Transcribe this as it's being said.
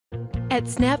At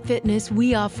Snap Fitness,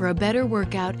 we offer a better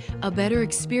workout, a better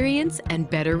experience, and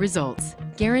better results,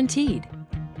 guaranteed.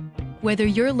 Whether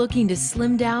you're looking to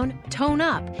slim down, tone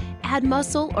up, add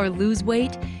muscle, or lose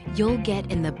weight, you'll get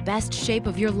in the best shape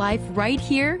of your life right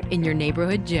here in your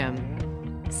neighborhood gym.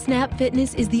 Snap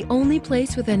Fitness is the only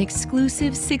place with an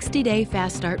exclusive 60-day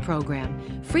Fast Start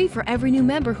program, free for every new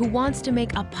member who wants to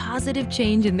make a positive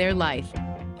change in their life.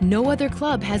 No other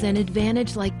club has an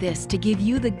advantage like this to give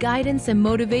you the guidance and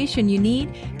motivation you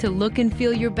need to look and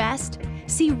feel your best,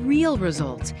 see real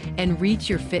results, and reach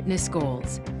your fitness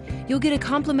goals. You'll get a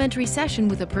complimentary session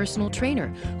with a personal trainer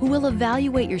who will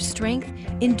evaluate your strength,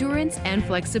 endurance, and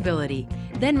flexibility,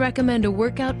 then recommend a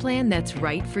workout plan that's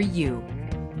right for you.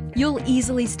 You'll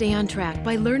easily stay on track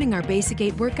by learning our Basic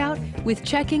 8 workout with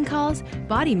check-in calls,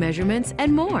 body measurements,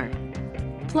 and more.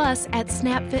 Plus, at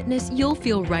Snap Fitness, you'll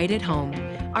feel right at home.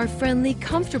 Our friendly,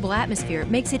 comfortable atmosphere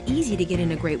makes it easy to get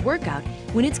in a great workout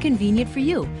when it's convenient for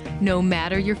you, no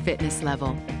matter your fitness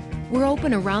level. We're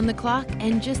open around the clock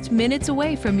and just minutes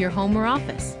away from your home or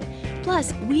office.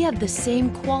 Plus, we have the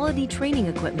same quality training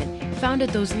equipment found at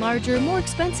those larger, more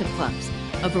expensive clubs,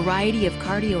 a variety of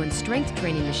cardio and strength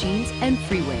training machines, and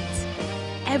free weights.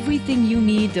 Everything you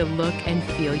need to look and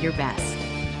feel your best.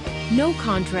 No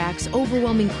contracts,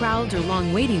 overwhelming crowds, or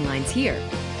long waiting lines here.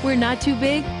 We're not too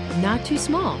big, not too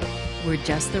small. We're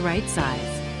just the right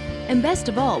size. And best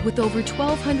of all, with over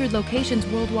 1,200 locations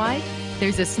worldwide,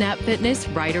 there's a Snap Fitness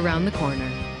right around the corner.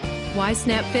 Why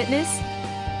Snap Fitness?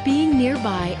 Being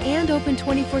nearby and open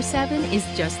 24/7 is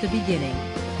just the beginning.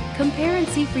 Compare and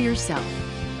see for yourself.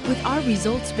 With our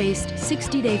results-based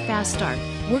 60-day Fast Start,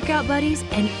 Workout Buddies,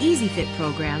 and Easy Fit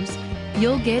programs,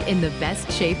 you'll get in the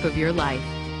best shape of your life.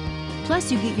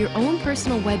 Plus, you get your own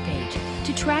personal webpage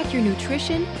to track your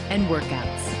nutrition and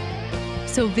workouts.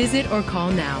 So visit or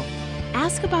call now.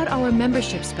 Ask about our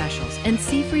membership specials and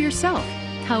see for yourself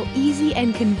how easy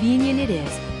and convenient it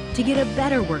is to get a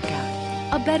better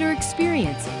workout, a better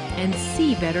experience, and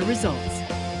see better results.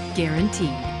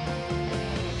 Guaranteed.